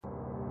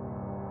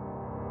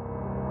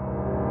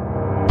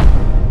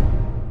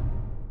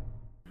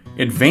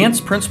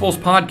Advanced Principles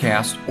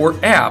Podcast, or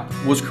APP,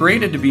 was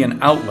created to be an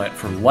outlet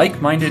for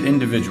like-minded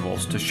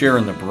individuals to share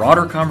in the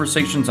broader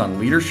conversations on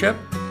leadership,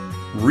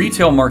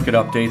 retail market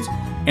updates,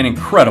 and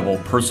incredible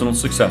personal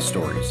success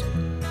stories.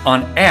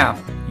 On APP,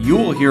 you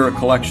will hear a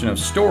collection of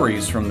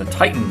stories from the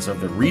titans of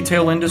the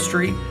retail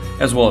industry,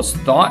 as well as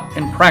thought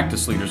and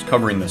practice leaders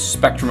covering the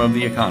spectrum of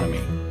the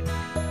economy.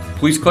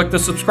 Please click the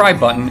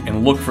subscribe button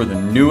and look for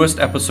the newest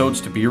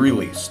episodes to be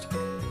released.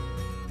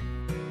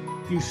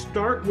 You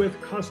start with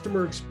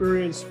customer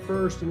experience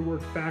first and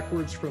work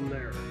backwards from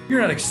there.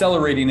 You're not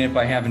accelerating it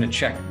by having to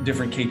check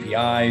different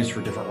KPIs for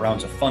different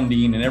rounds of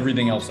funding and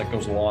everything else that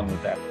goes along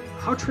with that.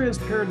 How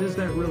transparent is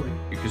that really?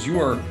 Because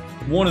you are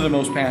one of the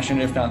most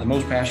passionate, if not the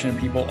most passionate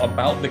people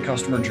about the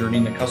customer journey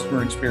and the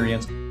customer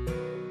experience.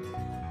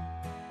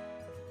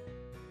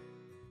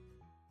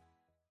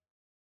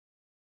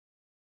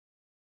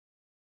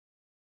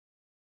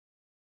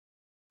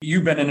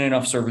 You've been in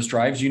enough service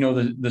drives. You know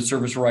the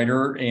service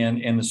writer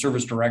and the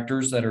service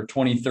directors that are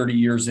 20, 30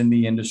 years in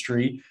the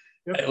industry.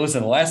 Yep.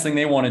 Listen, the last thing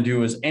they want to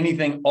do is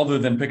anything other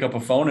than pick up a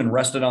phone and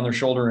rest it on their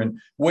shoulder and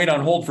wait on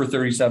hold for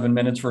 37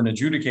 minutes for an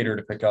adjudicator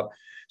to pick up.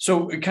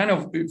 So kind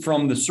of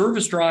from the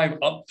service drive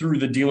up through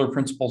the dealer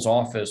principal's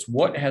office,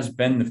 what has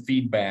been the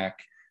feedback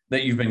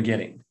that you've been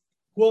getting?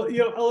 Well,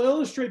 I'll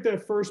illustrate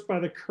that first by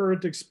the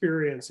current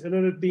experience, and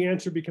then the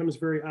answer becomes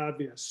very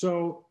obvious.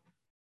 So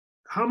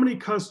how many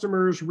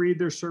customers read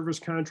their service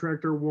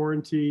contract or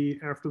warranty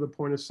after the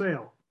point of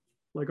sale?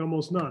 Like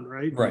almost none,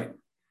 right? Right.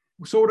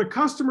 So what a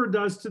customer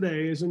does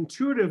today is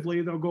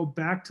intuitively, they'll go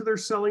back to their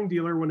selling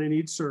dealer when they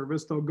need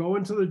service. They'll go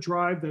into the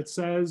drive that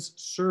says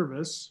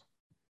service.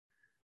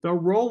 They'll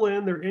roll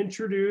in, they're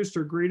introduced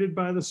or greeted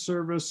by the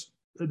service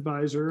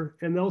advisor,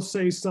 and they'll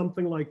say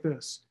something like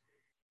this.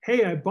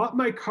 Hey, I bought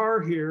my car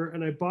here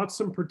and I bought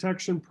some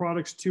protection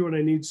products too, and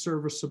I need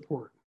service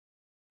support.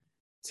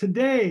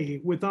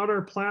 Today, without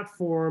our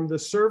platform, the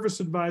service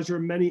advisor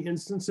in many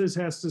instances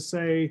has to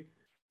say,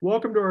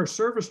 welcome to our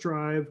service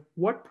drive.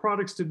 What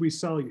products did we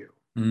sell you?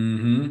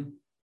 Mm-hmm.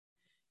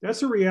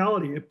 That's a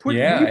reality.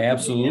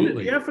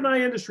 Absolutely. The F&I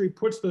industry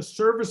puts the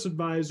service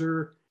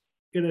advisor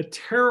in a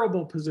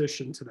terrible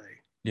position today.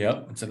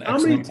 Yep, it's an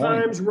excellent point. How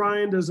many times,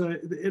 Ryan,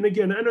 and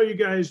again, I know you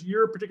guys,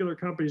 your particular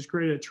company is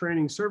great at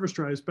training service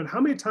drives, but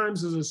how many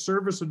times does a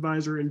service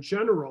advisor in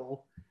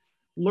general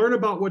learn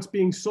about what's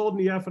being sold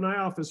in the F&I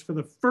office for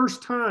the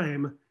first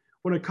time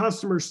when a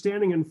customer is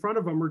standing in front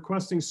of them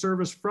requesting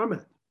service from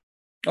it?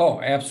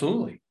 Oh,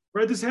 absolutely.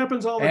 Right. This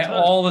happens all the time.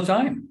 All the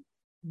time.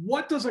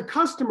 What does a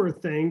customer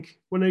think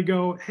when they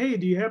go, hey,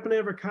 do you happen to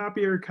have a copy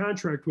of your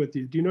contract with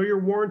you? Do you know your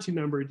warranty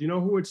number? Do you know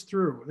who it's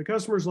through? The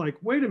customer's like,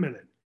 wait a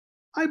minute.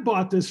 I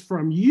bought this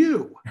from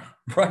you.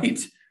 Right.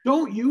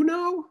 Don't you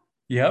know?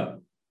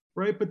 Yep.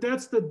 Right. But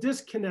that's the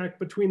disconnect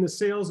between the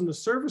sales and the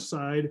service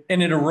side.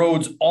 And it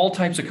erodes all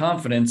types of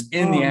confidence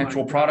in the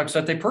actual products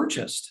that they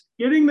purchased.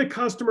 Getting the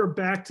customer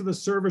back to the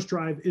service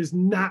drive is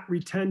not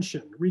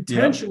retention.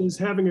 Retention is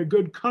having a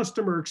good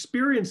customer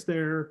experience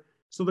there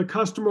so the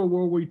customer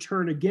will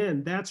return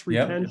again. That's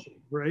retention,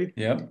 right?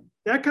 Yep.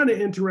 That kind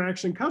of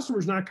interaction,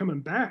 customer's not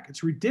coming back.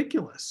 It's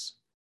ridiculous.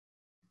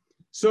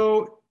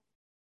 So,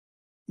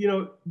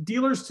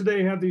 dealers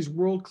today have these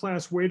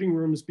world-class waiting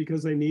rooms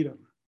because they need them.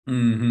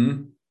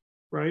 Mm-hmm.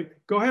 Right?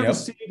 Go have a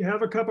seat,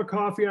 have a cup of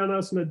coffee on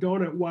us and a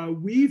donut while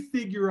we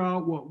figure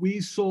out what we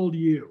sold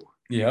you.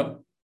 Yep.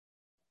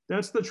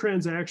 That's the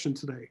transaction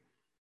today.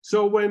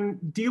 So when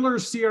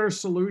dealers see our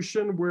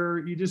solution where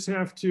you just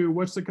have to,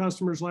 what's the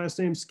customer's last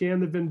name, scan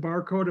the VIN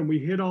barcode, and we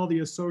hit all the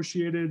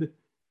associated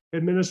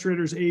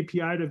administrators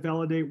API to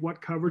validate what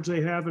coverage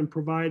they have and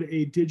provide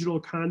a digital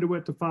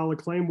conduit to file a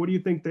claim, what do you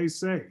think they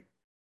say?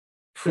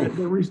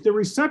 The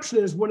reception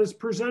is, when it's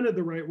presented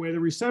the right way, the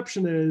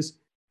reception is,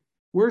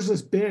 where's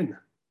this been?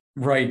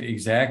 Right,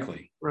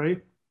 exactly.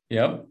 Right?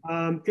 Yep.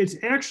 It's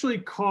actually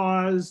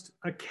caused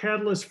a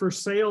catalyst for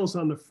sales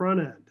on the front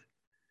end,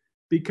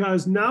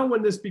 because now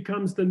when this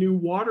becomes the new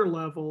water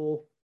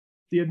level,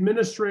 the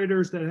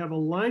administrators that have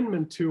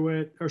alignment to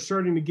it are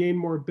starting to gain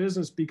more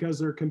business because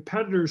their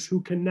competitors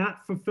who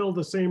cannot fulfill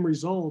the same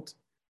result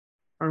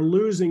are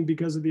losing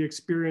because of the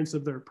experience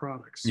of their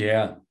products.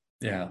 Yeah.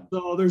 Yeah.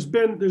 So there's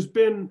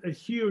been a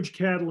huge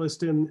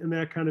catalyst in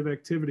that kind of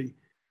activity.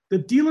 The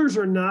dealers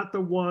are not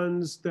the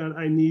ones that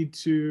I need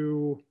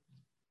to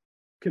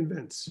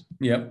convince.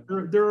 Yep.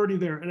 They're already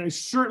there. And I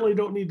certainly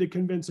don't need to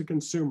convince a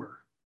consumer.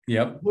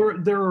 Yep.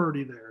 They're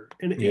already there.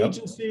 And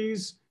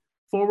agencies,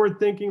 forward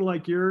thinking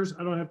like yours,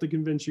 I don't have to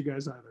convince you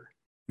guys either.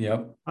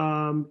 Yep.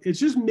 It's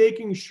just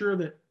making sure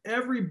that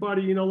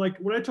everybody, like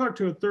when I talk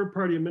to a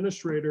third-party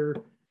administrator,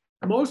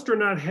 most are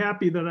not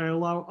happy that I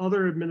allow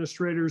other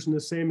administrators in the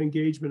same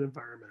engagement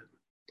environment.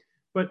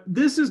 But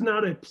this is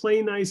not a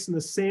play nice in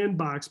the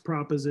sandbox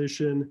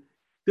proposition.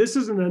 This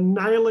is an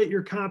annihilate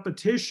your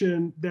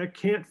competition that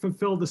can't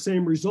fulfill the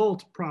same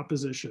result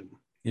proposition.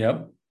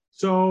 Yep.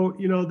 So,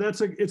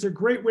 it's a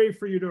great way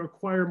for you to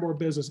acquire more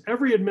business.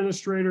 Every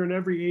administrator and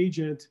every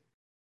agent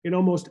in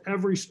almost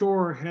every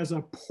store has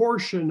a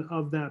portion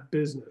of that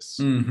business.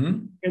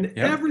 Mm-hmm. And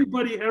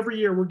everybody, every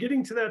year, we're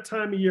getting to that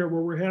time of year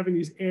where we're having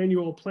these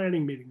annual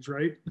planning meetings,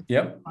 right?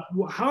 Yep.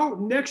 How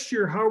next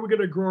year, how are we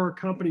going to grow our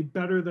company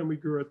better than we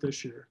grew it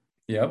this year?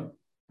 Yep.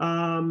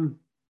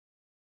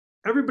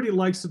 Everybody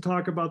likes to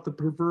talk about the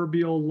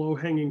proverbial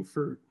low-hanging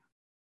fruit,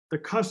 the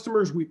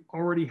customers we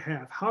already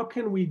have. How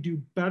can we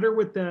do better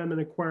with them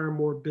and acquire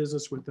more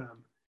business with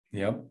them?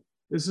 Yep.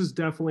 This is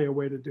definitely a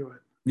way to do it.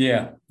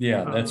 Yeah.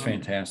 Yeah. That's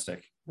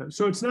fantastic.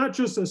 So it's not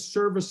just a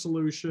service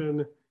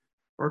solution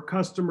or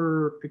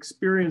customer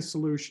experience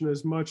solution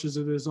as much as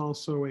it is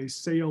also a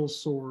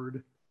sales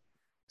sword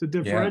to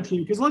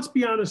differentiate. Because let's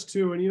be honest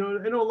too, and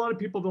I know a lot of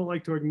people don't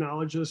like to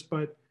acknowledge this,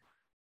 but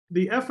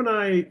the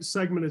F&I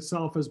segment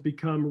itself has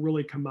become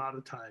really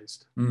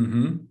commoditized.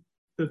 Mm-hmm.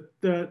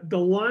 The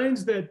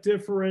lines that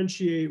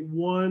differentiate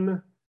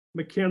one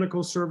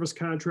mechanical service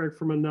contract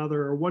from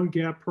another, or one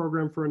GAP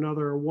program for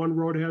another, or one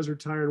road hazard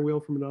tire and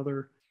wheel from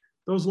another,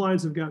 those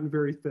lines have gotten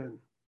very thin.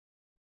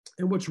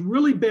 And what's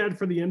really bad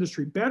for the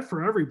industry, bad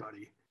for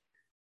everybody,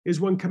 is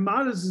when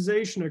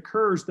commoditization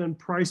occurs, then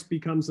price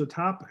becomes the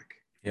topic.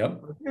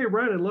 Yep. Hey,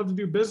 Ryan, I'd love to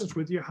do business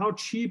with you. How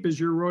cheap is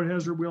your road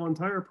hazard wheel and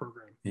tire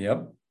program?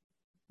 Yep.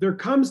 There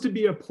comes to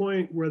be a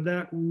point where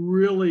that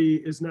really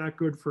is not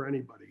good for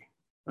anybody.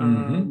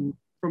 Mm-hmm.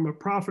 From a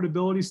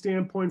profitability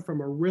standpoint,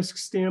 from a risk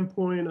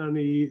standpoint, on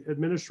the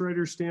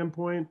administrator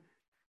standpoint,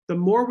 the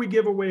more we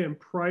give away in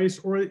price,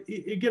 or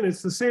again,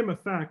 it's the same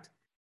effect,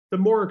 the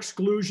more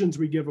exclusions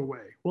we give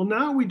away. Well,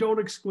 now we don't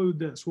exclude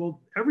this.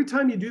 Well, every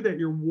time you do that,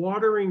 you're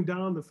watering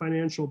down the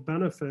financial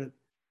benefit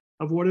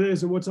of what it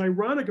is. And what's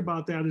ironic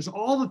about that is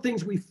all the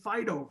things we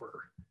fight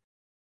over,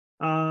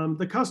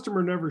 the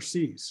customer never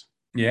sees.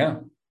 Yeah.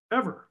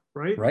 Ever,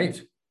 right?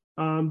 Right.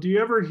 Do you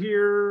ever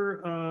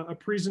hear a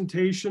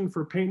presentation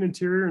for paint and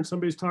interior and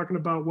somebody's talking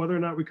about whether or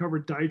not we cover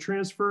dye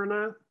transfer or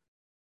not?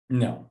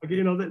 No.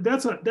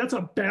 That's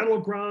a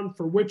battleground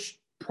for which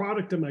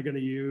product am I going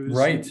to use?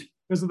 Right.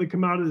 Because of the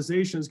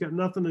commoditization, it's got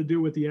nothing to do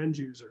with the end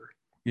user.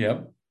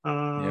 Yep.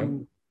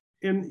 And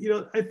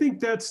I think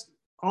that's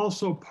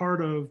also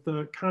part of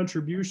the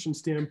contribution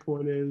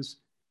standpoint is,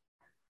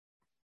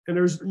 and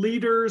there's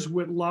leaders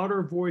with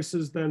louder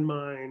voices than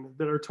mine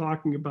that are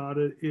talking about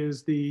it,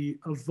 is the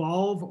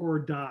evolve or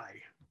die.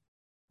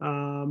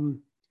 And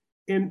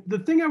the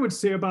thing I would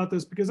say about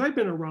this, because I've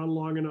been around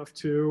long enough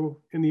too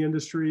in the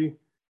industry,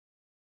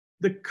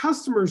 the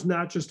customer's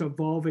not just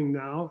evolving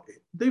now,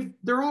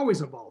 they're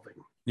always evolving.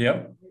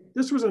 Yep.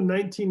 This was a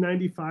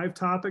 1995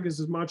 topic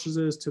as much as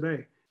it is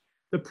today.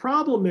 The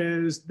problem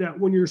is that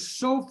when you're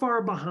so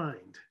far behind,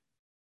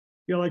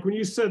 like when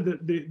you said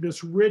that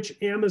this rich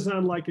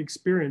Amazon-like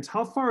experience,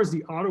 how far is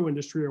the auto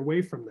industry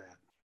away from that?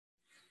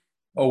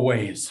 A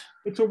ways.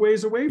 It's a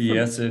ways away from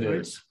yes, it right?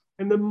 is.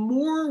 And the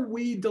more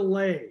we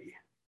delay,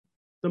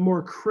 the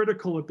more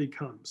critical it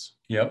becomes.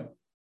 Yep.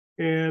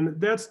 And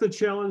that's the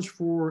challenge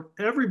for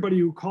everybody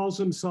who calls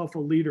himself a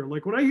leader.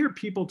 Like when I hear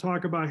people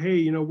talk about,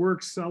 hey, we're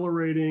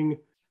accelerating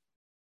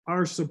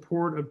our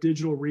support of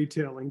digital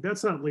retailing,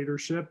 that's not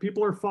leadership.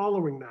 People are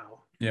following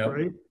now,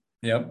 right?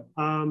 Yep.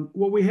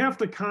 What we have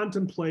to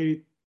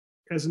contemplate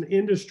as an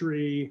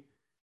industry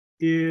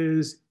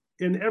is,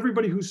 and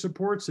everybody who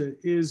supports it,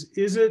 is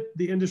it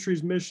the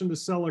industry's mission to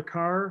sell a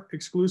car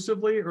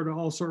exclusively or to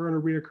also earn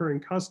a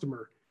reoccurring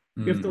customer?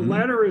 Mm-hmm. If the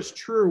latter is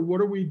true,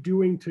 what are we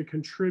doing to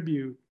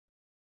contribute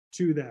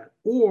to that?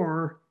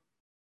 Or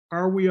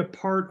are we a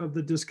part of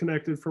the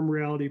disconnected from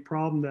reality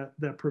problem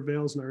that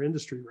prevails in our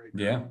industry right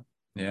now? Yeah.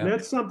 Yeah. And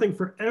that's something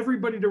for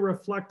everybody to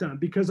reflect on,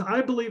 because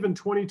I believe in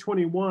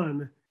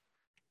 2021,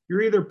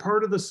 you're either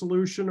part of the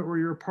solution or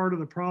you're a part of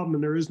the problem,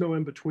 and there is no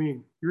in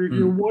between.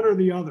 You're one or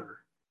the other.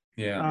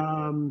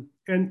 Yeah.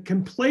 And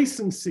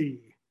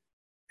complacency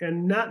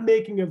and not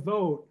making a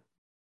vote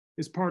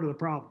is part of the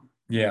problem.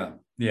 Yeah.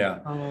 Yeah.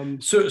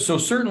 So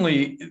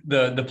certainly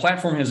the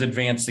platform has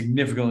advanced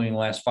significantly in the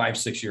last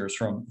 5-6 years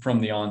from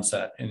the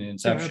onset and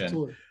inception. Yeah,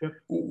 absolutely. Yep.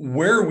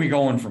 Where are we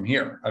going from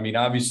here? I mean,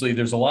 obviously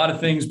there's a lot of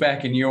things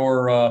back in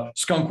your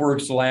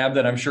Skunkworks lab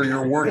that I'm sure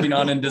you're working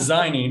on and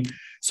designing.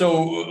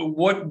 So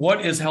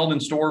what is held in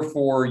store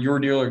for your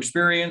dealer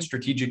experience,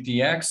 Strategic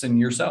DX, and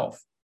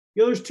yourself?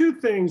 There's two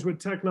things with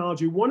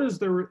technology. One is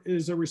there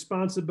is a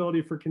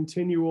responsibility for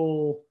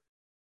continual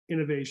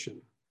innovation.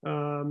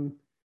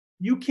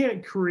 You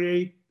can't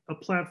create a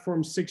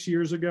platform 6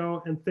 years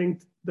ago and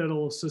think that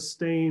it'll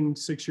sustain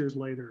 6 years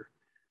later.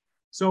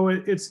 So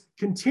it's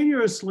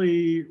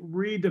continuously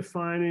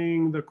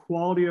redefining the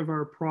quality of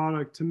our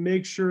product to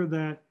make sure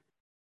that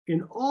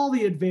in all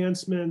the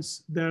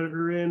advancements that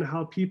are in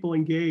how people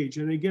engage,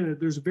 and again,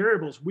 there's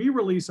variables. We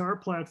release our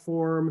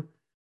platform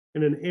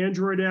in an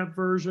Android app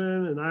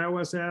version, an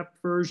iOS app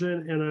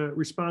version, and a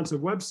responsive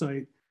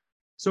website.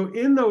 So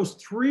in those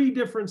three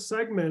different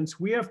segments,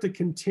 we have to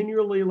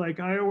continually, like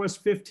iOS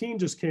 15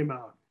 just came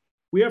out,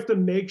 we have to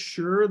make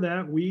sure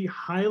that we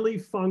highly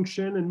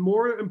function, and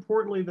more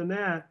importantly than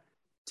that,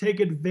 take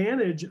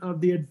advantage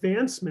of the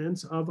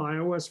advancements of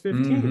iOS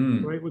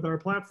 15, right, with our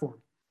platform.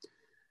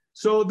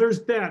 So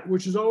there's that,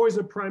 which is always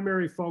a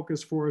primary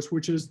focus for us,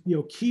 which is,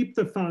 keep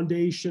the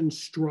foundation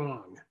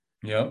strong.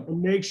 Yep.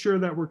 And make sure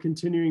that we're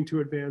continuing to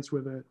advance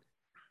with it.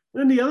 And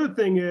then the other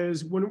thing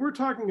is, when we're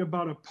talking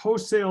about a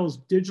post-sales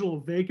digital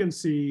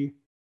vacancy,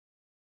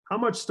 how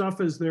much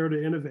stuff is there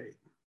to innovate?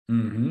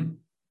 Mm-hmm.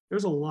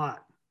 There's a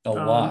lot. A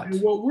lot.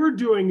 And what we're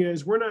doing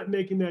is we're not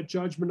making that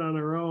judgment on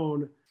our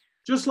own.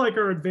 Just like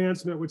our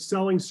advancement with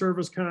selling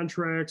service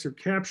contracts or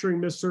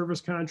capturing missed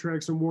service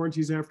contracts and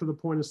warranties after the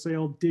point of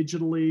sale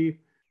digitally,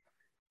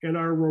 and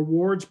our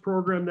rewards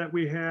program that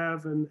we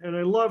have. And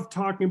I love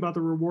talking about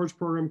the rewards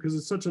program because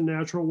it's such a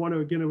natural one.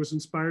 Again, it was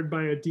inspired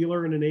by a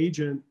dealer and an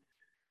agent.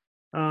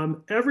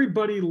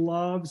 Everybody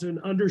loves and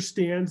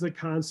understands the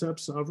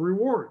concepts of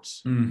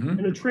rewards. Mm-hmm.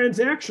 And a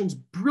transaction's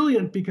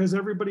brilliant because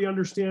everybody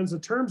understands the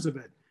terms of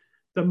it.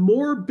 The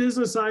more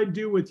business I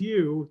do with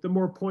you, the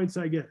more points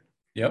I get.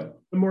 Yep.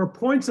 The more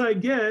points I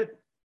get,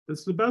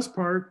 that's the best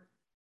part,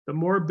 the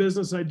more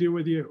business I do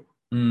with you.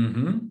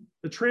 Mm-hmm.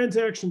 The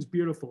transaction's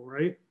beautiful,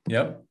 right?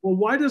 Yep. Well,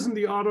 why doesn't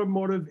the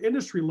automotive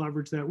industry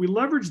leverage that? We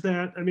leverage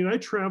that. I mean, I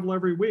travel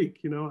every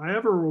week. I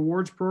have a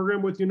rewards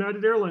program with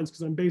United Airlines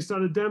because I'm based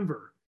out of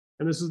Denver,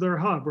 and this is their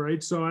hub,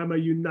 right? So I'm a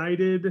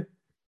United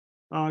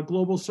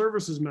Global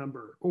Services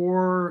member,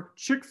 or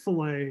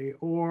Chick-fil-A,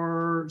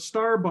 or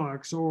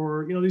Starbucks,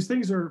 or these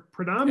things are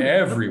predominant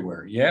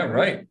everywhere. Yeah,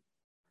 right.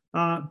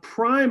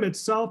 Prime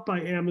itself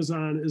by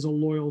Amazon is a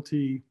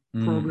loyalty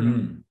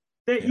program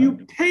that Yep.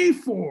 you pay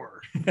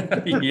for.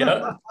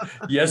 Yep.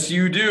 Yes,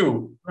 you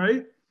do.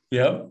 Right?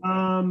 Yep.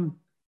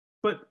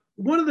 But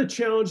one of the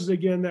challenges,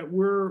 again, that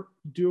we're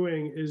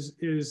doing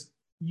is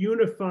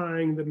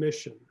unifying the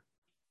mission.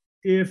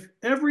 If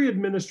every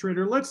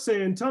administrator, let's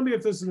say, and tell me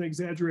if this is an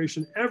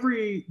exaggeration,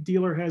 every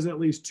dealer has at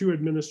least 2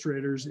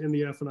 administrators in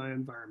the F&I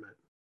environment.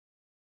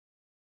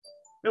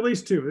 At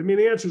least 2. I mean,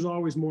 the answer is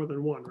always more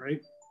than 1,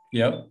 right?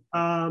 Yep.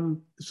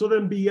 So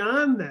then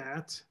beyond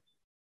that,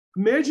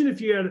 imagine if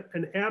you had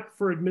an app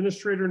for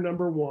administrator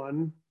number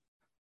 1,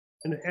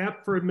 an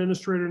app for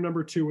administrator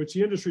number 2, which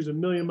the industry is a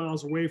million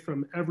miles away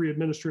from every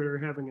administrator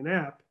having an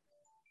app.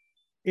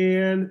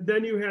 And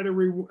then you had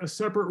a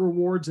separate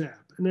rewards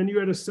app, and then you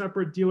had a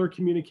separate dealer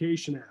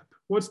communication app.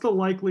 What's the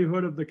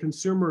likelihood of the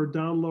consumer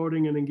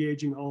downloading and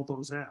engaging all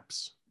those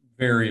apps?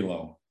 Very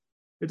low.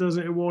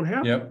 It won't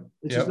happen. Yep.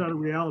 It's just not a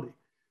reality.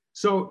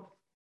 So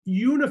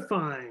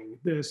unifying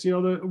this,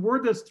 the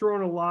word that's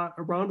thrown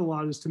around a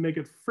lot is to make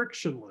it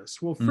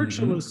frictionless. Well,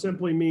 frictionless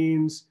simply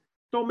means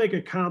don't make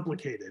it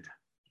complicated.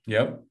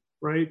 Yep.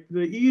 Right?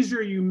 The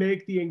easier you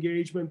make the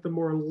engagement, the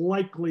more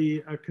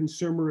likely a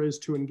consumer is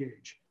to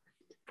engage.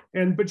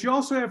 But you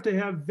also have to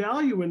have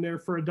value in there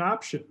for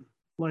adoption.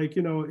 Like,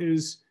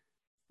 is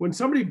when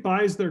somebody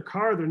buys their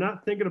car, they're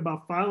not thinking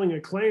about filing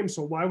a claim.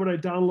 So why would I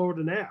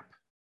download an app?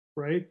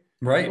 Right?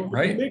 Right. So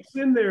right. Mix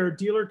in there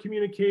dealer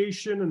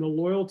communication and the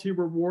loyalty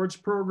rewards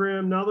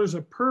program. Now there's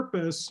a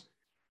purpose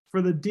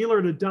for the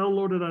dealer to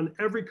download it on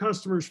every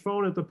customer's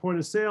phone at the point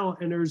of sale.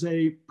 And there's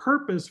a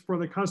purpose for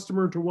the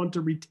customer to want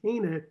to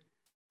retain it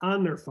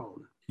on their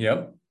phone.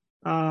 Yep.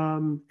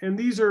 And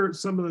these are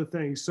some of the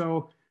things.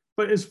 So,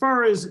 but as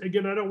far as,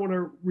 again, I don't want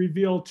to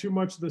reveal too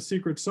much of the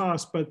secret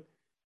sauce, but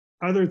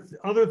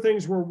other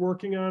things we're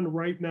working on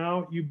right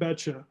now, you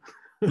betcha.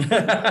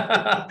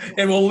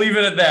 And we'll leave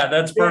it at that.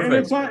 That's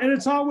perfect. And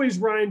it's always,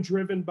 Ryan,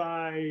 driven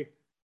by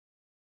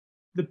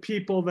the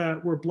people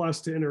that we're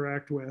blessed to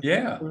interact with.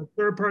 Yeah.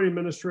 Third-party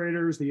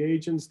administrators, the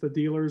agents, the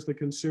dealers, the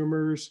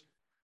consumers.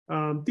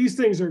 These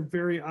things are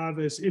very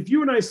obvious. If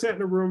you and I sat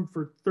in a room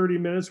for 30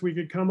 minutes, we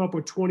could come up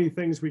with 20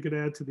 things we could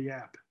add to the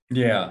app.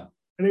 Yeah.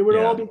 And they would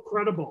all be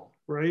credible,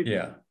 right?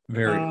 Yeah.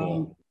 Very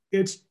cool.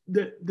 It's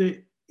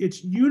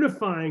it's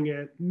unifying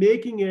it,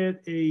 making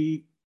it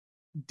a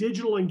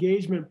digital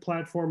engagement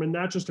platform and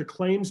not just a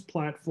claims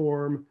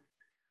platform.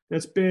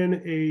 That's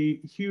been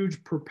a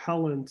huge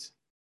propellant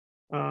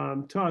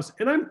to us.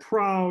 And I'm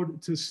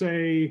proud to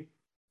say,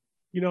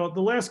 the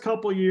last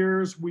couple of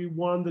years, we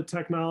won the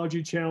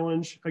technology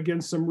challenge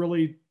against some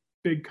really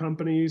big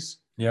companies.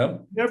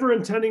 Yep. Never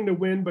intending to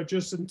win, but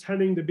just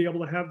intending to be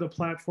able to have the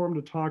platform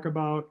to talk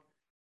about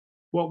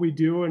what we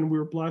do. And we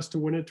were blessed to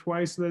win it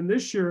twice. And then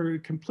this year,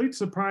 complete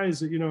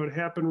surprise that, it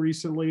happened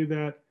recently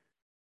that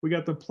we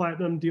got the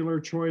Platinum Dealer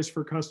Choice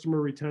for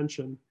customer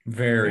retention.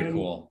 Very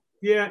cool.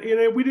 Yeah,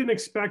 we didn't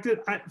expect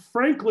it.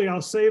 Frankly,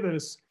 I'll say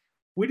this.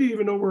 We didn't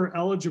even know we were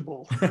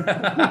eligible.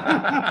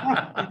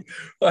 But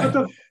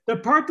the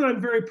part that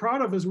I'm very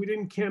proud of is we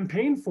didn't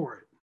campaign for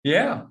it.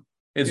 Yeah.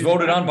 It's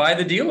voted on by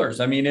the dealers.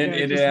 I mean,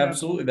 it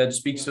absolutely, that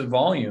speaks to the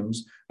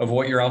volumes of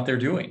what you're out there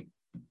doing.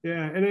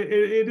 Yeah, and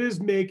it is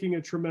making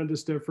a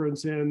tremendous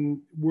difference. And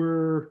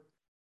we're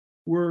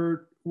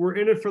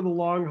in it for the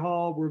long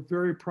haul. We're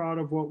very proud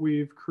of what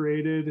we've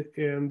created,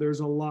 and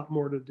there's a lot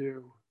more to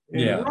do.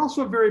 And we're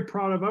also very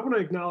proud of, I want to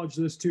acknowledge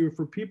this too,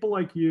 for people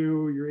like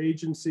you, your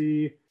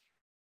agency,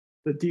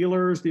 the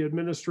dealers, the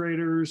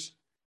administrators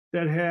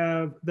that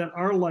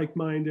are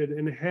like-minded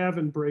and have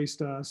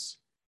embraced us.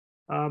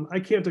 I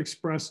can't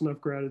express enough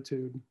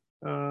gratitude.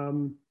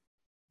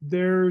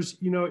 there's,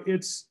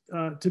 it's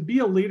to be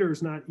a leader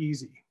is not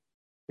easy.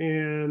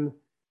 And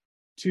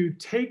to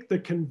take the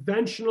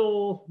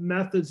conventional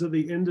methods of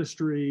the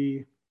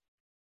industry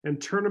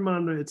and turn them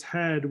on its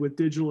head with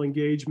digital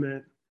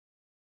engagement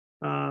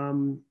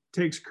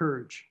takes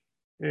courage.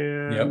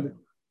 And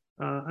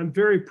I'm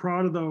very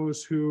proud of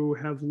those who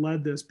have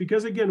led this,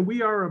 because again,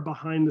 we are a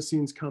behind the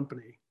scenes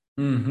company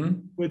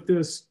with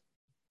this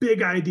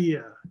big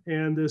idea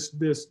and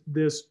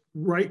this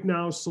right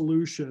now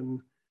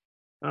solution.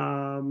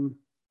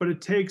 But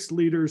it takes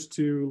leaders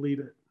to lead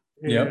it.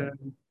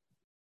 And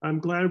I'm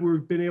glad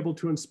we've been able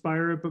to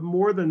inspire it. But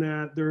more than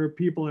that, there are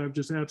people that have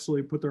just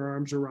absolutely put their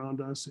arms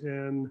around us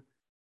and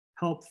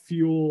help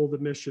fuel the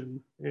mission.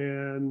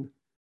 And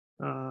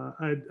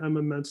I'm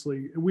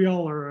immensely, we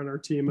all are on our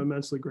team,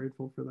 immensely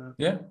grateful for that.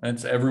 Yeah,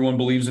 that's, everyone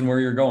believes in where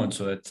you're going.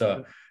 So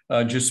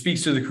it just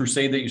speaks to the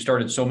crusade that you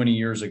started so many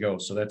years ago.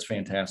 So that's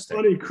fantastic.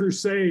 Funny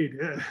crusade.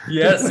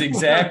 Yes,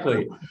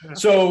 exactly.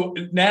 So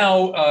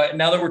now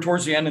that we're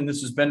towards the end, and this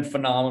has been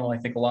phenomenal, I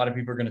think a lot of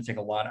people are going to take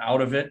a lot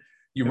out of it.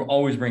 You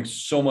always bring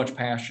so much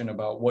passion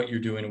about what you're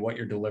doing and what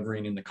you're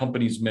delivering in the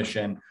company's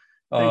mission.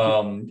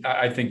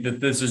 I think that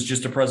this is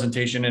just a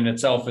presentation in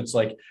itself. It's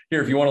like,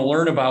 here, if you want to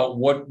learn about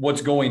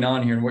what's going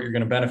on here and what you're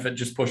going to benefit,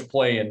 just push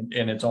play and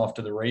it's off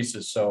to the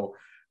races. So,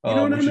 and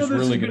I know this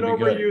really has been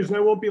overused, and I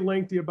won't be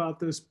lengthy about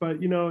this,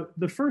 but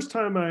the first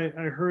time I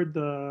heard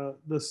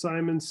the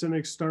Simon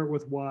Sinek Start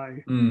With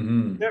Why,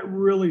 that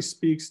really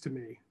speaks to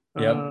me.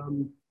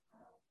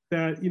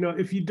 That,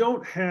 if you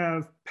don't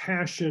have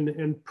passion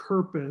and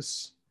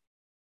purpose,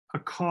 a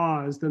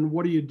cause, then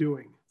what are you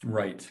doing?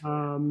 Right.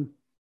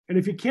 And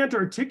if you can't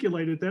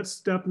articulate it, that's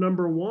step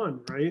number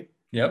one, right?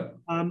 Yep.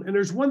 And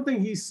there's one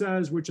thing he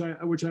says, which I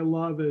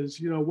love, is,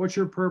 what's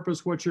your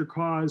purpose? What's your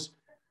cause?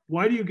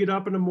 Why do you get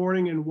up in the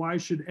morning, and why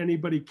should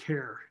anybody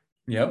care?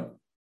 Yep.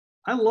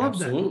 I love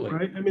that,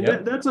 right? I mean,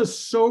 that's a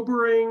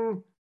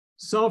sobering,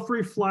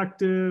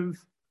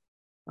 self-reflective,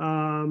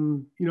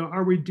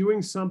 are we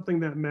doing something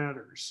that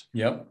matters?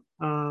 Yep.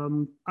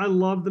 I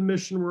love the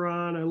mission we're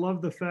on. I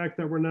love the fact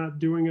that we're not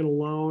doing it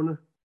alone.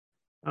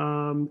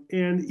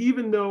 And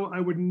even though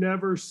I would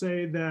never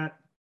say that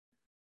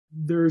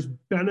there's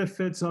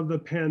benefits of the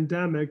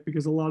pandemic,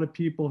 because a lot of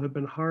people have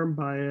been harmed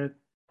by it,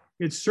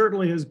 it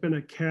certainly has been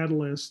a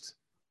catalyst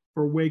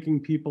for waking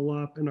people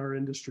up in our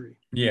industry.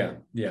 Yeah,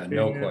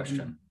 no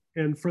question.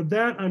 And for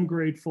that, I'm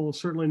grateful,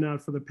 certainly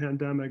not for the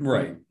pandemic.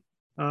 Right.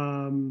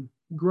 But,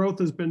 growth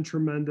has been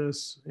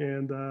tremendous.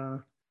 And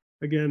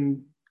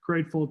again,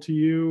 grateful to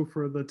you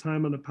for the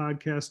time on the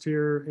podcast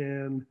here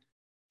and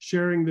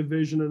sharing the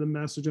vision and the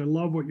message. I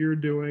love what you're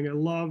doing. I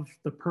love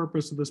the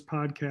purpose of this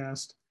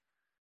podcast.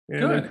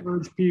 And I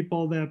encourage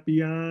people that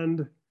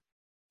beyond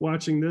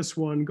watching this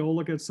one, go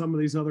look at some of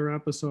these other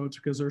episodes,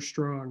 because they're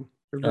strong.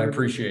 I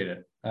appreciate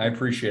it.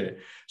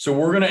 So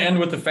we're going to end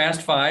with the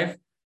Fast Five.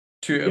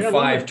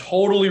 Five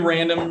totally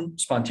random,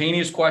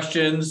 spontaneous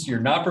questions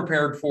you're not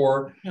prepared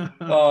for.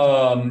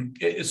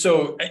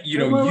 So,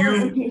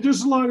 just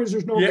as long as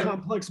there's no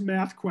complex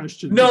math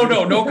questions.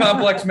 No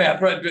complex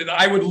math.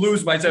 I would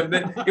lose myself.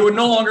 It would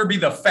no longer be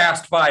the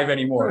Fast Five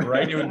anymore,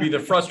 right? It would be the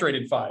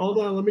frustrated five. Hold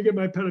on, let me get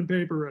my pen and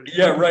paper ready.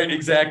 Yeah, right,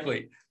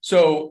 exactly.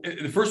 So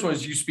the first one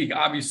is, you speak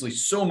obviously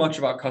so much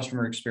about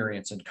customer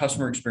experience, and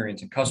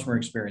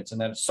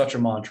that is such a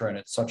mantra, and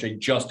it's such a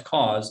just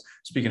cause.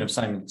 Speaking of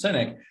Simon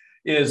Sinek,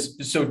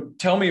 so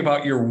tell me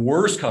about your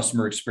worst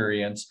customer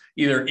experience,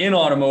 either in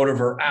automotive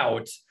or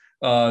out,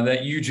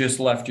 that you just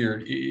left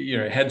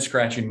your head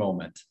scratching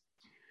moment.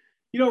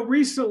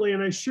 Recently,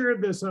 and I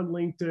shared this on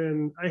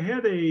LinkedIn, I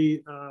had a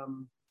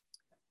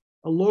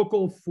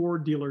local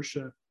Ford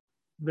dealership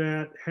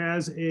that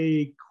has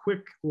a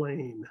quick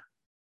lane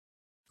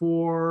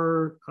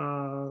for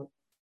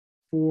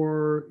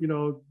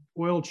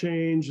oil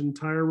change and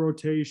tire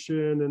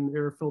rotation and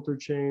air filter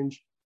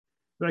change.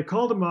 And I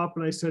called him up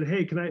and I said,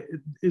 hey,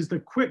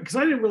 because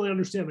I didn't really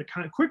understand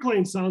the quick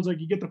lane sounds like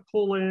you get to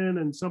pull in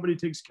and somebody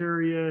takes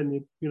care of you,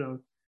 and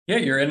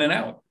you're in and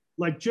out.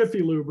 Like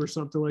Jiffy Lube or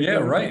something like that. Yeah,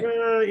 right.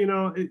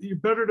 You're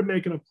better to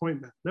make an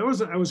appointment. I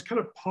was kind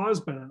of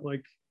paused by that,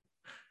 like,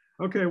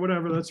 okay,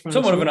 whatever, that's fine.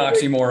 Somewhat of an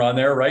oxymoron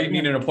there, right? You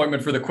need an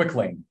appointment for the quick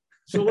lane.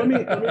 So let me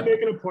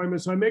make an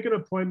appointment. So I make an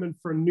appointment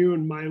for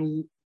noon.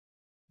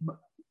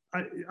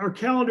 Our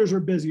calendars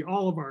are busy.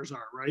 All of ours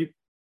are, right?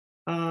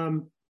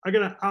 I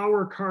got an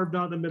hour carved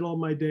out in the middle of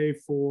my day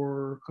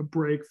for a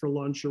break for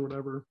lunch or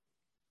whatever.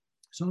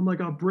 So I'm like,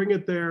 I'll bring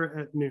it there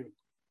at noon.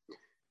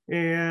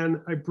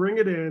 And I bring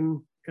it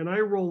in, and I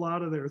roll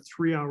out of there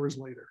 3 hours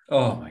later.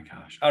 Oh my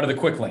gosh. Out of the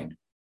quick lane.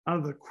 Out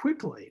of the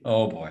quick lane.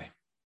 Oh boy.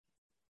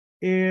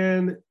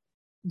 And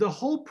the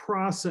whole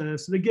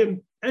process, and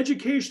again,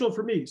 educational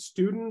for me,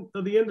 student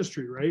of the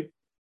industry, right?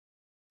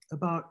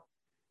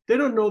 They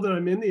don't know that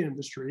I'm in the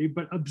industry,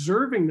 but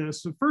observing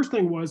this, the first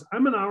thing was,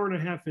 I'm an hour and a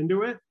half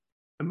into it,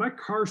 and my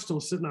car's still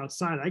sitting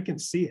outside. I can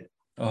see it.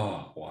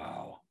 Oh,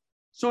 wow.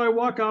 So I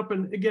walk up,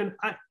 and again,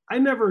 I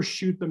never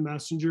shoot the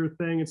messenger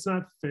thing. It's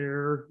not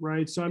fair,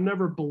 right? So I'm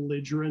never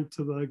belligerent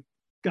to the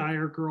guy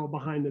or girl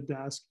behind the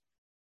desk.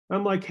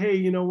 I'm like, hey,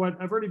 you know what?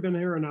 I've already been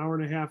here an hour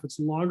and a half. It's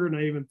longer than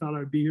I even thought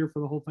I'd be here for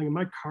the whole thing. And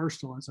my car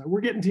still outside.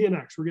 We're getting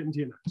TNX. We're getting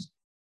TNX.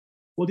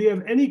 Well, do you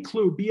have any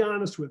clue? Be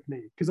honest with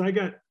me. Because I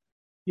got,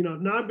 now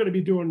I'm going to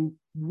be doing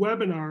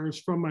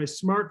webinars from my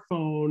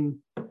smartphone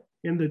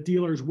in the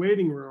dealer's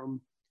waiting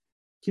room.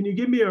 Can you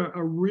give me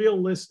a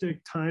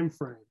realistic time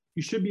frame?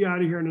 You should be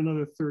out of here in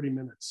another 30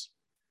 minutes.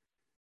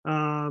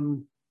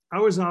 I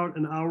was out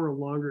an hour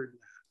longer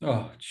than that.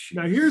 Oh, geez.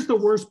 Now, here's the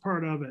worst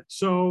part of it.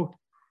 So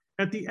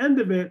at the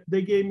end of it,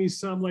 they gave me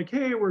some like,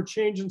 hey, we're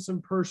changing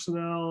some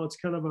personnel. It's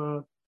kind of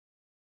a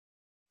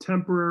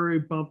temporary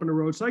bump in the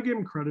road. So I gave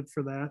them credit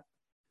for that.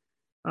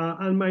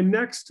 On my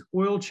next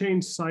oil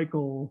change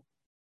cycle,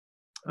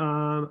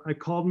 I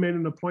called, made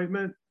an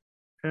appointment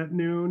at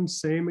noon,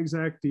 same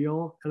exact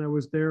deal. And I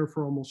was there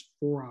for almost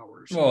 4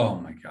 hours. Oh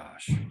my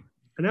gosh.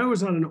 And I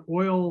was on an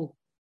oil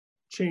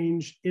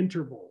change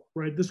interval,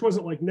 right? This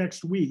wasn't like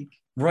next week.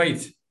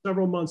 Right.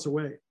 Several months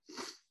away.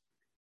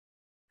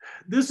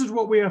 This is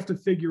what we have to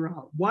figure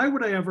out. Why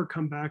would I ever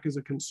come back as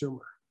a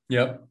consumer?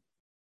 Yep.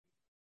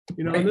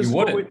 And Right,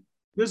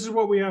 this is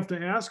what we have to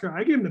ask her.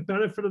 I gave him the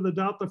benefit of the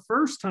doubt the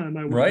first time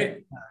I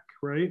went back,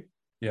 right?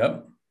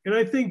 Yep. And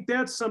I think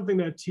that's something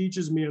that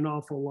teaches me an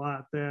awful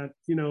lot that,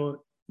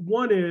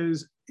 one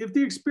is if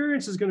the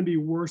experience is going to be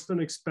worse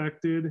than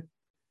expected,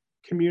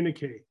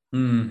 communicate.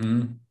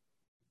 Mm-hmm.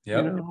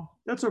 Yep.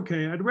 That's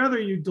okay. I'd rather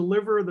you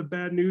deliver the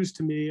bad news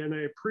to me, and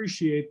I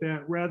appreciate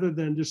that, rather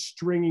than just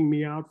stringing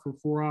me out for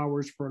 4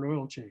 hours for an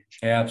oil change.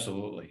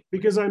 Absolutely.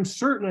 Because I'm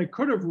certain I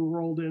could have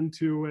rolled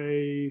into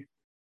a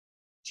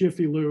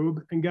Jiffy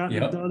Lube and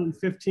gotten it done in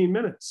 15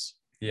 minutes.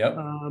 Yep.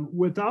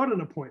 Without an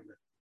appointment.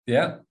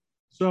 Yeah.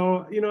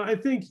 So, I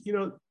think,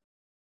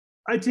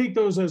 I take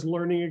those as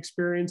learning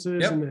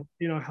experiences and,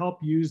 help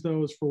use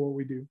those for what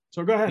we do.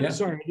 So go ahead. Yeah.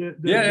 Sorry.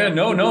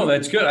 No,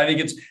 that's good. I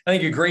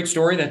think a great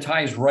story that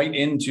ties right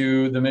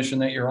into the mission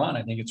that you're on.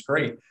 I think it's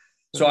great.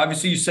 So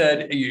obviously you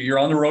said you're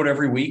on the road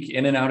every week,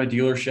 in and out of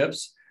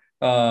dealerships.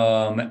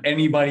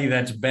 Anybody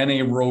that's been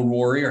a road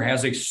warrior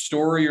has a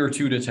story or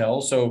two to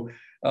tell. So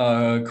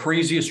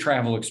craziest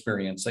travel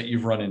experience that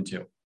you've run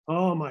into.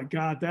 Oh my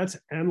God, that's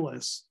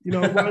endless.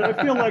 I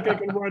feel like I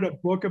can write a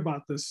book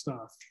about this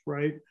stuff,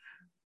 right?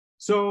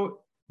 So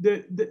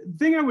the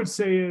thing I would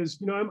say is,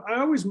 I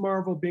always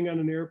marvel being on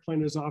an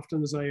airplane as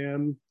often as I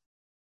am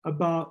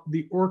about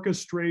the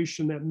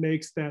orchestration that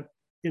makes that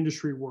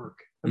industry work.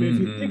 I mean, if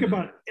you think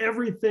about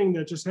everything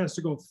that just has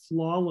to go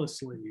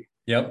flawlessly,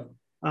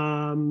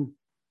 I'm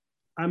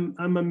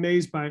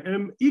amazed by it. And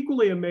I'm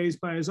equally amazed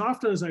by, as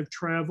often as I've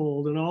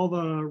traveled and all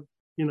the,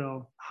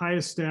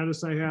 highest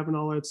status I have and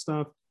all that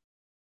stuff,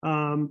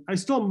 I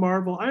still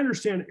marvel. I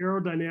understand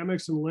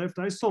aerodynamics and lift.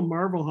 I still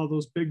marvel how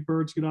those big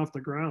birds get off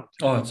the ground.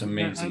 Oh, it's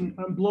amazing.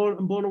 I'm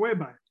blown away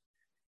by it.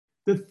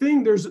 The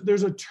thing,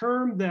 there's a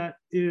term that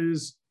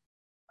is,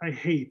 I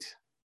hate,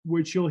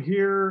 which you'll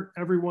hear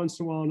every once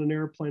in a while on an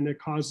airplane that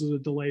causes a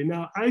delay.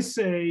 Now, I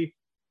say,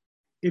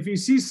 if you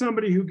see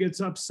somebody who gets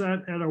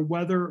upset at a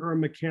weather or a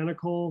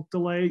mechanical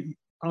delay,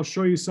 I'll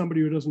show you somebody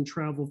who doesn't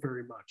travel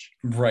very much.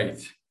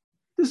 Right.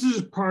 This is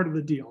just part of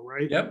the deal,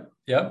 right? Yep.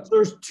 So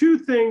there's two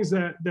things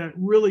that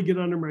really get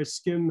under my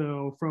skin,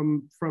 though,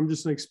 from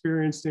just an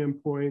experience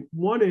standpoint.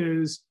 One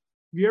is,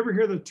 if you ever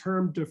hear the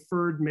term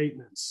deferred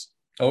maintenance?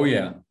 Oh,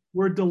 yeah.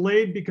 We're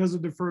delayed because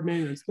of deferred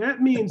maintenance.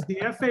 That means the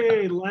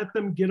FAA let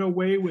them get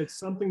away with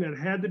something that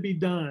had to be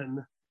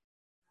done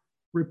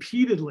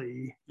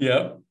repeatedly.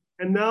 Yep.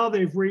 And now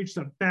they've reached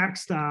a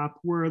backstop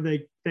where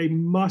they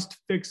must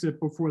fix it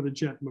before the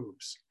jet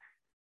moves.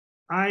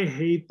 I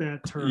hate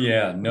that term.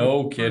 Yeah,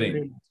 no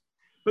kidding.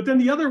 But then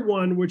the other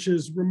one, which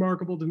is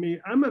remarkable to me,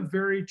 I'm a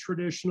very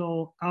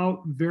traditional,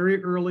 out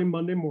very early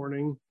Monday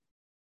morning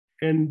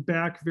and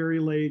back very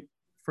late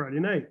Friday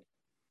night.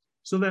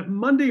 So that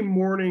Monday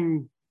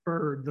morning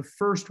bird, the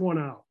first one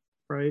out,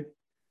 right?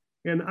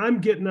 And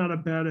I'm getting out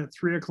of bed at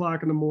 3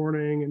 o'clock in the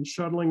morning and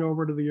shuttling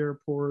over to the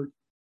airport,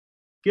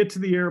 get to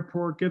the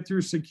airport, get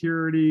through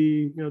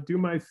security, do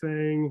my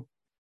thing.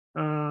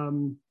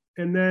 And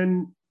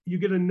then you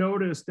get a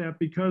notice that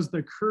because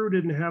the crew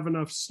didn't have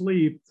enough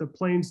sleep, the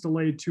plane's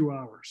delayed 2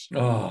 hours.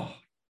 Oh.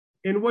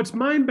 And what's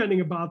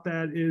mind-bending about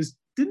that is,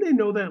 didn't they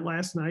know that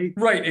last night?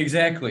 Right,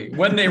 exactly.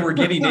 When they were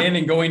getting in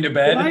and going to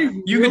bed,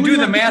 you can do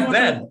the math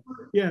then.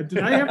 Did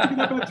I have to get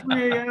up at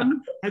 3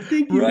 a.m.? I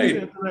think you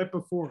did that the night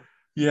before.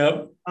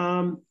 Yep.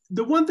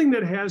 The one thing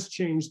that has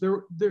changed,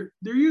 there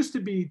used to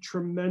be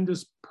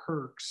tremendous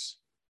perks,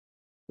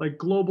 like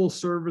global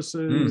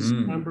services,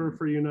 member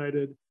for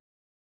United.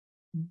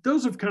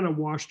 Those have kind of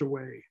washed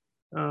away.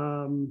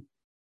 I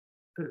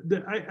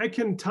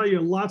can tell you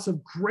lots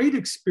of great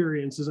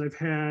experiences I've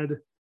had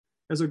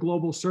as a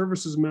global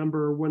services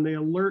member when they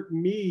alert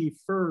me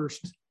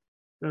first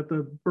that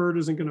the bird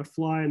isn't going to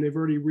fly and they've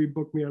already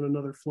rebooked me on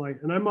another flight.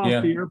 And I'm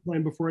off the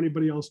airplane before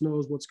anybody else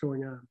knows what's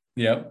going on.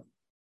 Yep.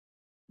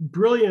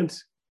 Brilliant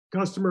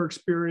customer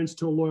experience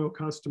to a loyal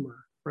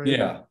customer, right?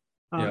 Yeah.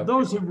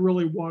 Those have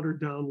really watered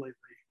down lately.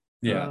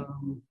 Yeah.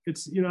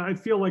 It's, I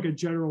feel like a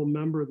general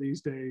member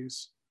these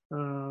days.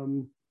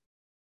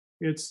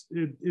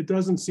 It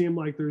doesn't seem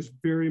like there's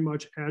very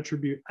much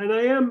attribute.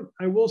 And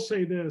I will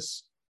say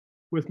this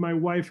with my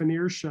wife in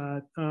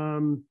earshot.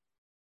 I'm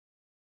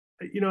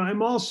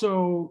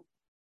also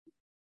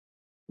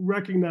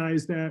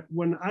recognize that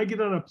when I get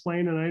on a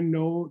plane and I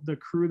know the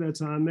crew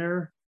that's on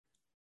there,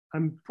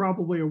 I'm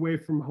probably away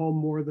from home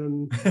more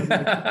than.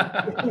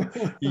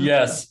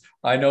 Yes,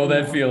 I know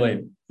that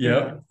feeling.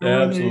 Yep,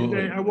 yeah.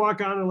 absolutely. I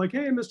walk on and like,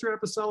 hey, Mr.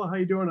 Apicella, how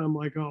you doing? I'm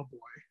like, oh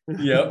boy.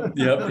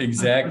 Yep,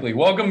 exactly.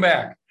 Welcome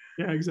back.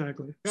 Yeah,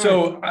 exactly.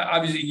 So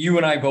obviously you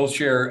and I both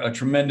share a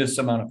tremendous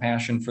amount of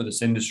passion for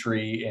this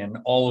industry and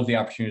all of the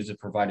opportunities it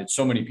provided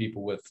so many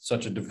people with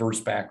such a diverse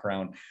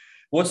background.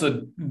 What's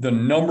the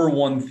number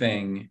one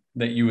thing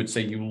that you would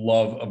say you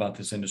love about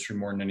this industry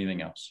more than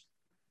anything else?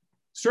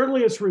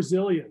 Certainly it's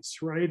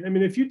resilience, right? I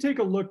mean, if you take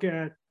a look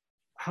at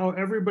how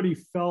everybody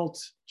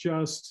felt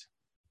just,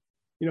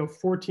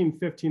 14,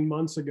 15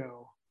 months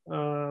ago,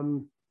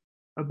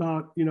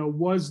 about,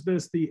 was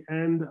this the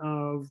end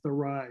of the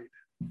ride?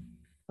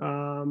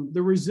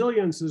 The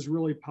resilience is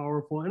really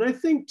powerful. And I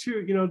think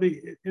too,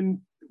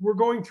 we're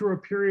going through a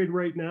period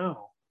right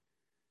now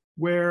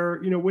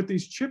where, with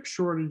these chip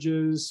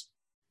shortages,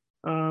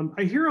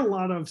 I hear a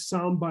lot of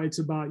sound bites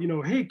about,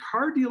 hey,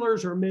 car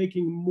dealers are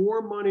making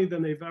more money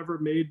than they've ever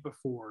made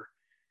before.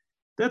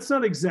 That's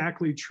not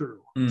exactly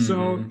true. Mm-hmm.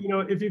 So,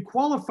 if you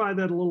qualify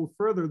that a little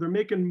further, they're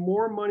making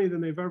more money than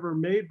they've ever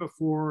made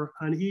before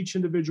on each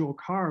individual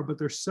car, but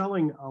they're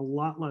selling a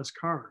lot less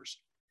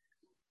cars.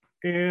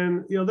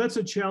 And, that's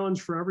a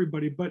challenge for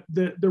everybody. But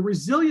the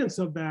resilience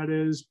of that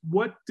is,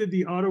 what did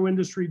the auto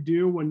industry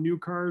do when new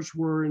cars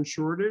were in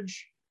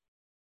shortage?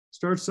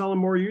 Start selling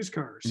more used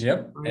cars.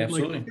 Yep, right?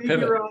 Absolutely. Like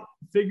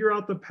figure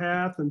out the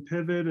path and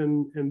pivot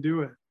and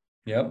do it.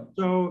 Yep.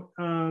 So,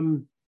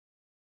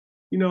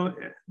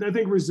 I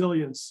think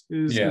resilience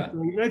is the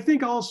thing. And I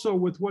think also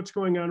with what's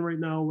going on right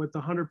now with the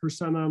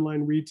 100%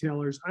 online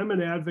retailers, I'm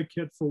an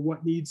advocate for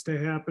what needs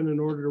to happen in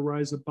order to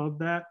rise above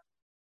that.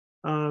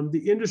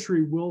 The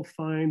industry will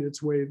find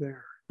its way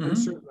there. Mm-hmm. I'm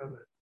certain of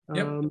it.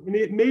 Yep.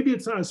 And maybe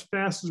it's not as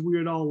fast as we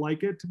would all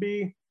like it to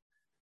be,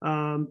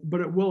 but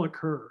it will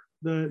occur.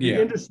 The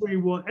industry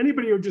will,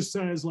 anybody who just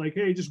says like,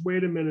 hey, just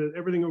wait a minute,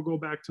 everything will go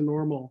back to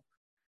normal.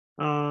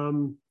 I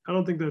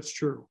don't think that's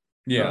true.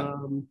 Yeah.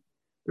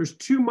 There's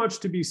too much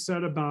to be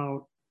said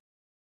about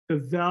the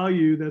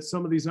value that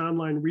some of these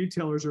online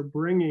retailers are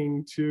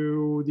bringing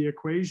to the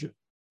equation.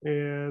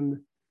 And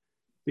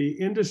the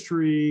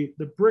industry,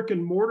 the brick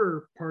and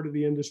mortar part of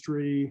the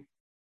industry,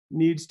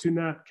 needs to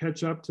not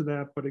catch up to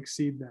that, but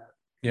exceed that.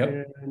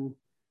 Yep. And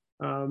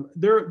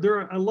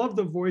I love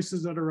the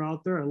voices that are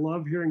out there. I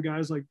love hearing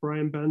guys like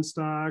Brian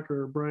Benstock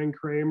or Brian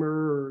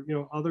Kramer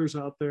or others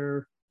out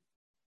there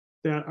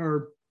that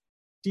are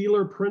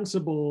dealer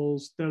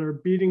principals that are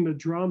beating the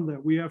drum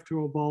that we have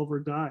to evolve or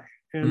die.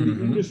 And mm-hmm.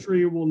 the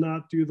industry will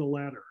not do the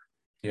latter.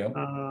 Yep.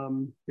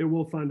 It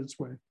will find its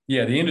way.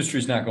 Yeah, the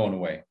industry's not going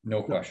away.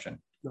 No question.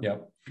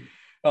 No.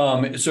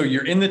 Yep. So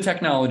you're in the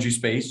technology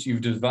space.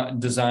 You've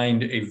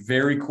designed a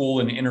very cool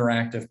and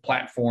interactive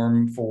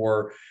platform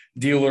for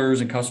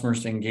dealers and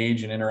customers to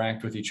engage and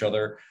interact with each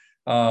other.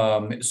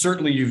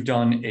 Certainly, you've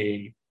done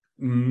a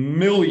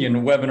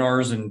million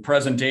webinars and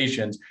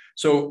presentations.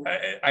 So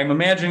I'm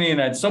imagining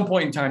at some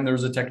point in time, there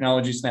was a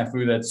technology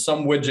snafu that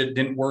some widget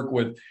didn't work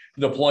with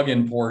the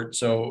plug-in port.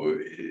 So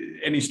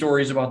any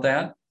stories about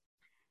that?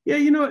 Yeah,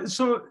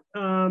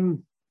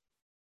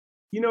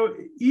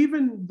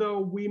 even though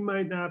we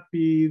might not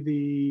be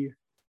the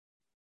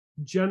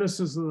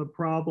genesis of the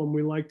problem,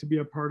 we like to be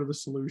a part of the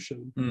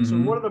solution. Mm-hmm. So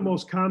one of the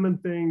most common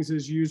things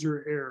is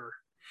user error.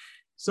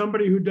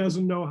 Somebody who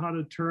doesn't know how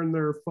to turn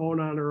their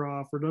phone on or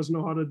off, or doesn't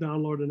know how to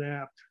download an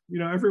app.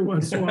 Every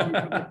once in a while we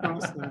come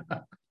across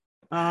that.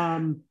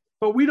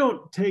 But we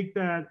don't take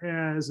that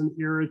as an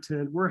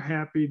irritant. We're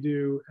happy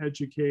to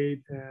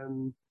educate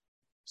and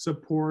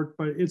support,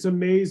 but it's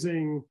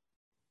amazing.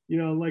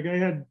 Like I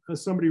had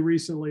somebody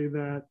recently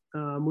that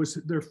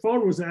their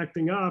phone was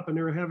acting up and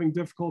they were having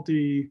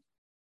difficulty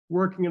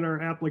working in our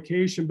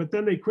application, but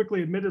then they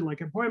quickly admitted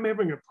like, boy, I'm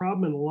having a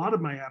problem in a lot of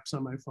my apps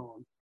on my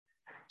phone.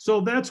 So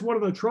that's one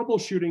of the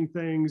troubleshooting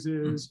things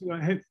is,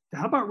 hey,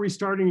 how about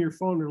restarting your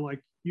phone? They're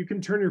like, you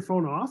can turn your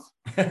phone off?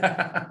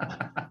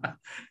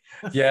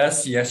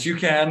 Yes, you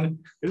can.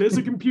 It is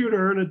a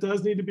computer and it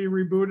does need to be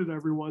rebooted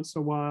every once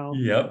in a while.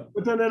 Yep.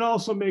 But then it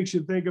also makes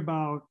you think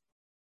about,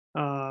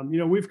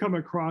 we've come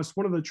across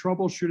one of the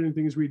troubleshooting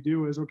things we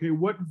do is, okay,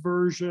 what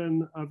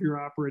version of your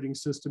operating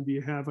system do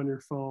you have on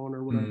your phone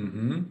or whatever?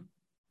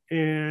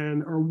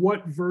 Mm-hmm. Or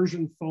what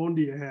version phone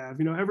do you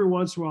have? Every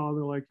once in a while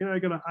they're like, I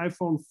got an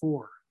iPhone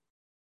 4.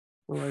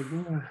 We're like,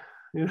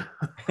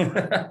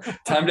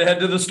 time to head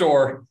to the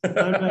store.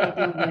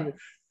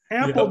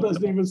 Apple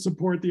doesn't even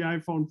support the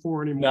iPhone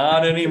 4 anymore.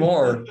 Not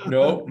anymore.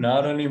 Nope,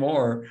 not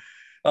anymore.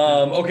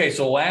 Okay,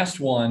 so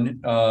last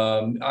one.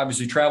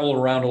 Obviously, traveled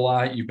around a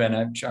lot. You've been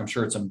at, I'm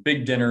sure, at some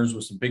big dinners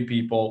with some big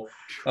people.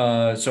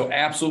 So,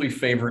 absolutely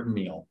favorite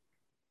meal.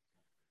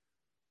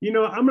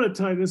 I'm going to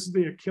tell you, this is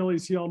the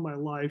Achilles heel of my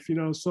life,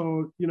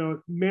 so,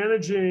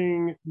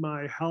 managing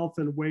my health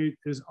and weight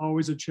is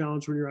always a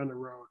challenge when you're on the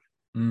road.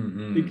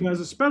 Mm-hmm. Because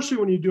especially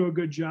when you do a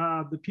good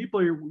job, the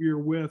people you're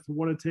with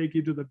want to take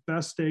you to the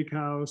best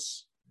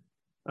steakhouse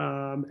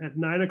at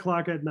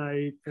 9:00 at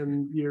night,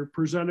 and you're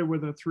presented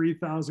with a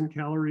 3,000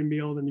 calorie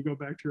meal, then you go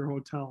back to your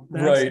hotel.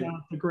 That's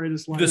not the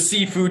greatest life. The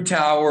seafood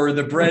tower,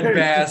 the bread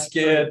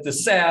basket, the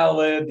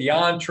salad, the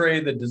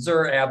entree, the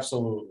dessert.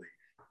 Absolutely.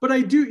 But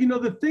I do,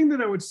 the thing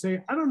that I would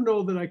say, I don't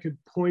know that I could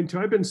point to.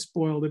 I've been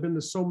spoiled. I've been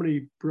to so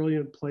many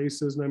brilliant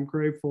places, and I'm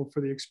grateful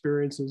for the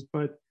experiences,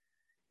 but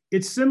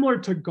it's similar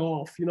to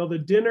golf. The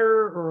dinner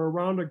or a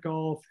round of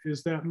golf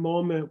is that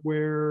moment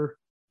where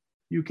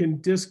you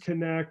can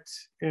disconnect,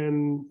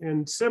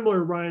 and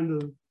similar, Ryan,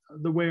 to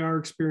the way our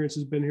experience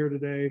has been here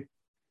today,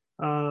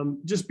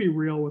 just be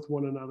real with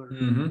one another.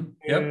 Mm-hmm.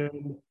 Yep.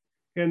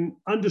 and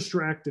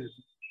undistracted.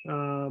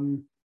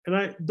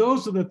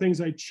 Those are the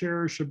things I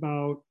cherish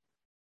about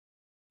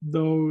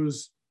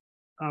those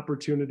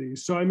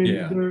opportunities. So, I mean,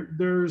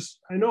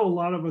 I know a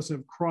lot of us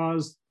have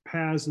crossed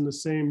paths in the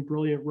same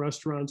brilliant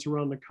restaurants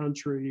around the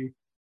country.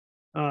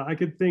 I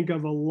could think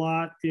of a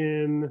lot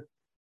in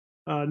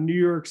New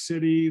York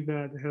City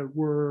that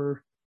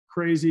were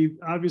crazy.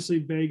 Obviously,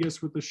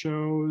 Vegas with the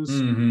shows,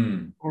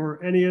 mm-hmm.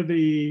 or any of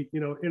the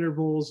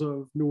intervals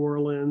of New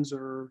Orleans,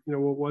 or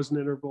what was an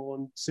interval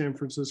in San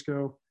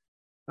Francisco.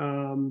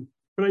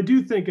 But I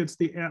do think it's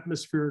the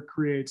atmosphere it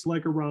creates,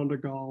 like a round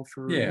of golf,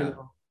 or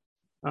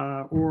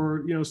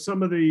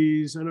some of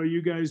these. I know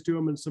you guys do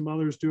them, and some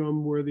others do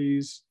them, where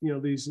these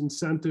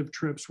incentive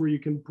trips where you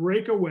can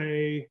break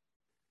away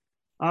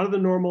out of the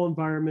normal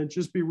environment,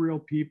 just be real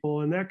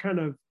people. And that kind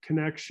of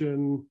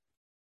connection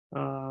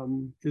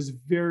is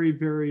very,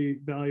 very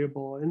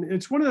valuable. And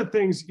it's one of the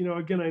things,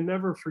 again, I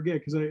never forget,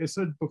 because I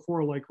said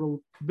before, like,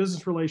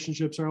 business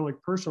relationships are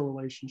like personal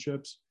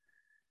relationships.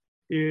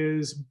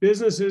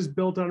 Business is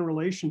built on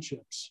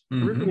relationships.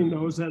 Mm-hmm. Everybody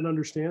knows that and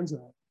understands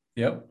that.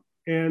 Yep.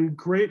 And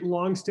great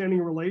long-standing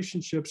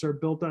relationships are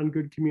built on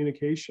good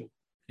communication.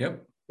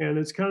 Yep. And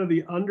it's kind of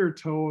the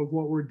undertow of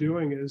what we're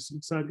doing is,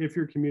 it's not if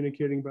you're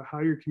communicating, but how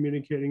you're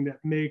communicating that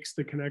makes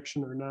the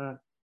connection or not.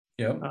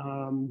 Yep.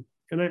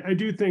 And I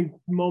do think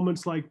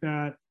moments like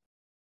that.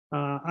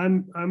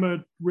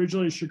 I'm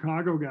originally a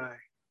Chicago guy.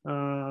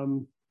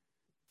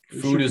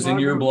 Food is in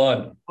your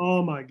blood.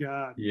 Oh my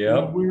God.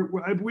 Yeah.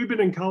 We've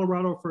been in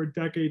Colorado for a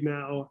decade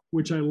now,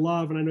 which I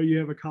love, and I know you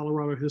have a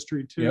Colorado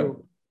history too. Yep.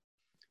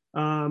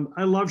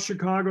 I love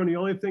Chicago, and the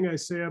only thing I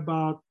say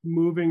about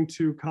moving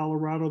to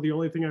Colorado, the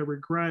only thing I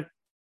regret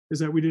is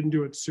that we didn't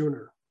do it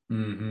sooner.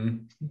 Mm-hmm.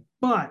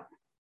 But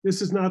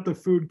this is not the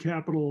food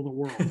capital of the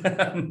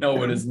world.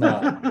 No, it is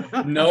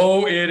not.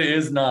 No, it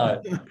is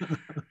not.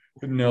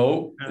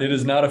 No, it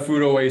is not a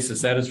food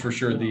oasis. That is for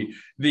sure.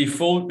 The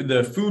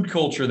food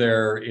culture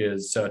there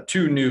is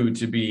too new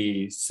to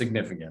be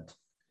significant.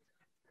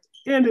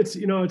 And it's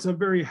a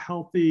very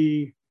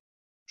healthy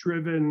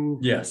driven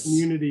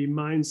community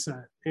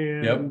mindset.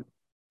 And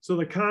so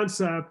the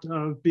concept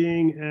of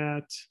being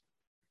at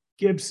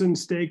Gibson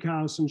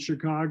Steakhouse in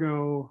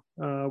Chicago,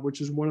 which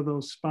is one of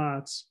those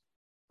spots,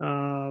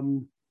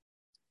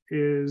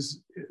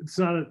 it's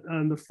not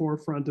on the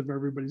forefront of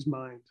everybody's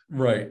mind.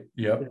 Right.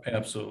 Yep. Yeah.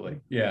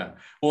 Absolutely. Yeah.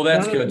 Well,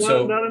 that's good.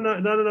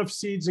 Not enough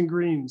seeds and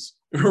greens.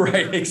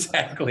 Right.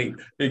 Exactly.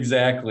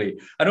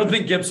 I don't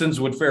think Gibson's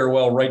would fare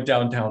well right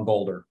downtown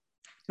Boulder.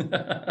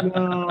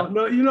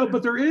 No,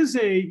 but there is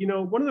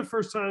one of the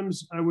first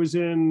times I was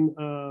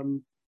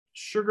in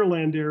Sugar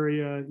Land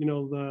area,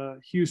 the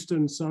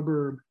Houston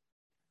suburb,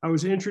 I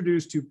was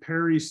introduced to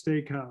Perry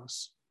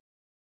Steakhouse,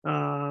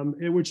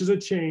 which is a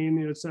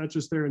chain. It's not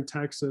just there in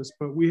Texas,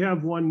 but we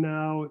have one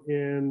now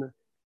in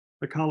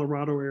the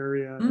Colorado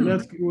area. And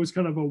it was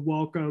kind of a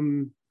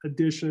welcome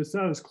addition. It's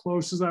not as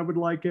close as I would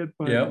like it,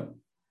 but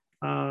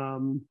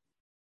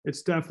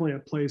it's definitely a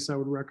place I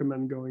would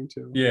recommend going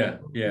to. Yeah.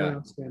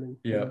 Outstanding.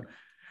 Yeah.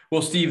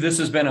 Well, Steve, this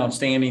has been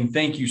outstanding.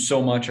 Thank you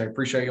so much. I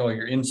appreciate all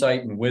your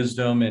insight and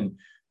wisdom, and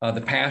the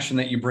passion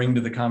that you bring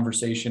to the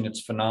conversation. It's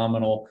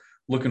phenomenal.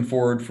 Looking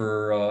forward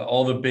for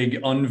all the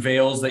big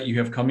unveils that you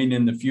have coming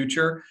in the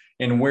future,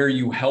 and where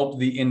you help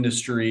the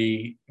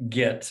industry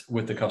get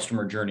with the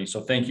customer journey.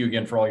 So thank you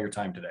again for all your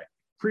time today.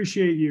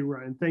 Appreciate you,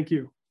 Ryan. Thank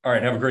you. All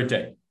right. Have a great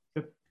day.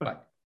 Yep. Bye.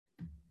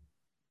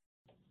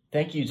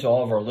 Thank you to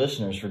all of our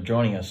listeners for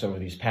joining us over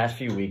these past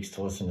few weeks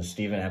to listen to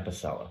Stephen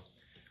Apicella.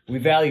 We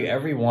value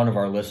every one of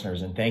our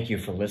listeners, and thank you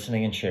for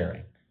listening and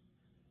sharing.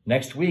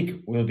 Next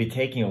week, we'll be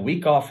taking a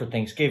week off for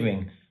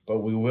Thanksgiving, but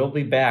we will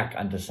be back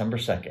on December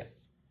 2nd.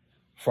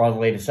 For all the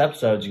latest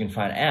episodes, you can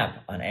find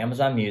App on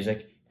Amazon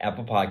Music,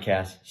 Apple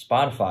Podcasts,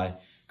 Spotify,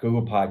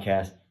 Google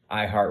Podcasts,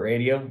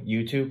 iHeartRadio,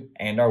 YouTube,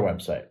 and our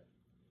website.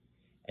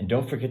 And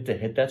don't forget to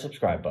hit that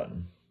subscribe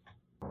button.